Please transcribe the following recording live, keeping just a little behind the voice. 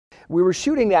we were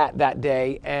shooting that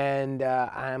day, and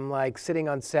I'm like sitting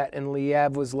on set, and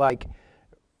Liev was like,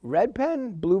 red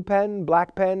pen, blue pen,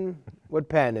 black pen, what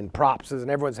pen? And props, and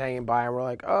everyone's hanging by, and we're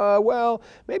like, well,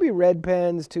 maybe red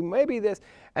pens too, maybe this.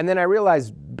 And then I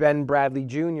realized Ben Bradley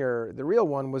Jr., the real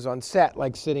one, was on set,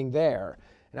 like sitting there.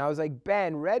 And I was like,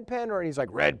 Ben, red pen? And he's like,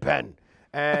 red pen.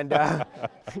 And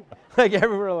like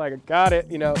everyone like, got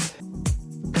it, you know.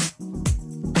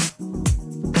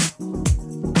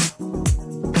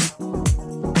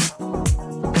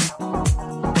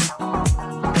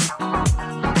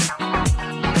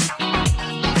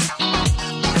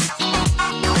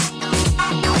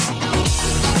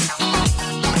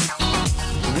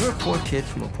 Poor kid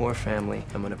from a poor family,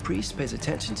 and when a priest pays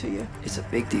attention to you, it's a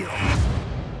big deal.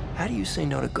 How do you say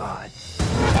no to God?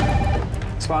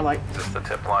 Spotlight. Just the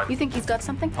tip line. You think he's got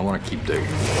something? I want to keep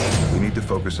digging. We need to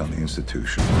focus on the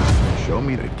institution. Show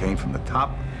me that it came from the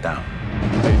top down.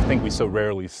 I think we so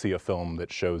rarely see a film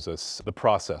that shows us the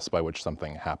process by which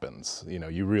something happens. You know,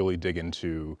 you really dig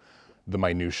into the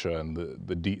minutia and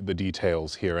the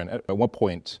details here. And at what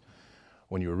point,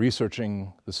 when you were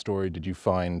researching the story, did you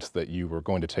find that you were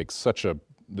going to take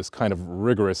this kind of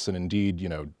rigorous and indeed, you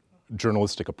know,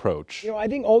 journalistic approach? You know, I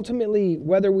think ultimately,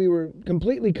 whether we were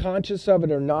completely conscious of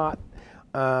it or not,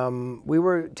 we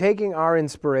were taking our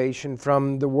inspiration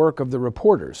from the work of the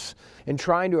reporters and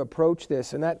trying to approach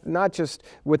this, and that not just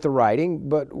with the writing,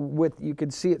 but with, you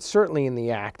could see it certainly in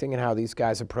the acting and how these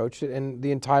guys approached it, and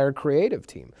the entire creative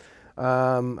team.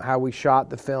 How we shot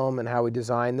the film and how we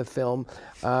designed the film.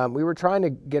 We were trying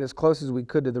to get as close as we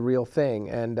could to the real thing.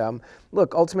 And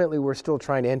look, ultimately we're still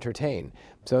trying to entertain.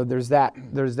 So there's that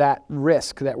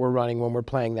risk that we're running when we're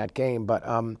playing that game. But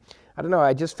I don't know,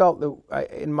 I just felt that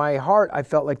in my heart, I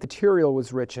felt like the material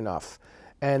was rich enough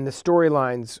and the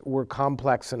storylines were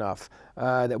complex enough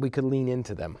that we could lean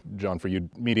into them. John, for you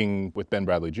meeting with Ben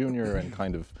Bradley Jr. and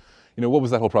kind of, you know, what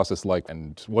was that whole process like?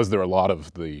 And was there a lot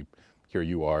of the, here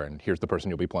you are, and here's the person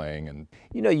you'll be playing? And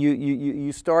you know,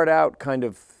 you start out kind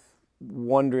of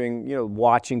wondering, you know,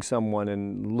 watching someone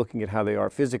and looking at how they are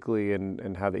physically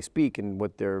and how they speak and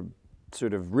what their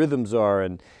sort of rhythms are,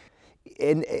 and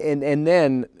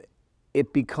then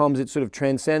it becomes, it sort of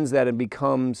transcends that and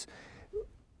becomes,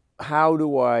 how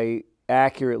do I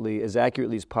accurately as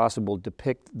possible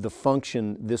depict the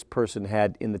function this person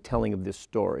had in the telling of this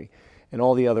story? And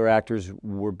all the other actors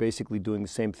were basically doing the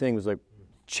same thing. It was like,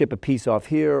 chip a piece off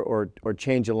here or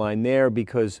change a line there,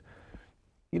 because,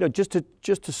 you know, just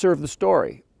to serve the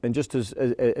story and just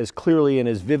as clearly and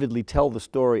as vividly tell the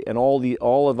story. And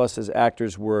all of us as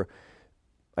actors were,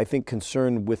 I think,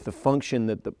 concerned with the function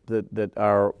that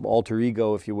our alter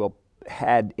ego, if you will,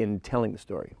 had in telling the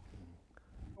story.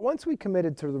 Once we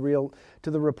committed to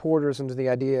the reporters and to the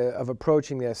idea of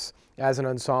approaching this as an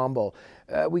ensemble,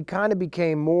 we kind of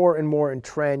became more and more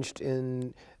entrenched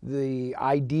in the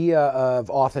idea of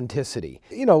authenticity.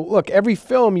 You know, look, every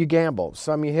film you gamble.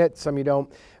 Some you hit, some you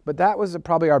don't. But that was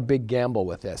probably our big gamble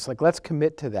with this. Like, let's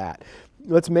commit to that.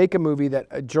 Let's make a movie that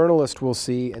a journalist will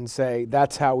see and say,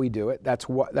 that's how we do it. That's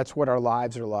what our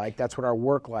lives are like. That's what our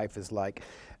work life is like.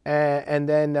 And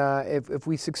then if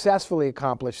we successfully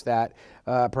accomplish that,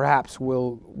 perhaps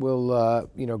we'll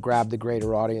you know, grab the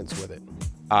greater audience with it.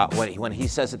 When he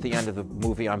says at the end of the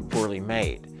movie, "I'm poorly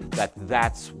made,"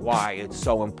 that's why it's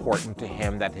so important to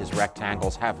him that his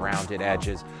rectangles have rounded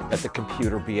edges, that the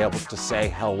computer be able to say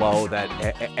hello, that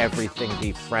everything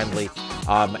be friendly,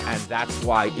 and that's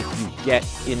why if you get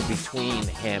in between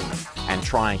him and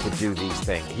trying to do these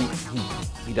things,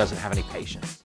 he doesn't have any patience.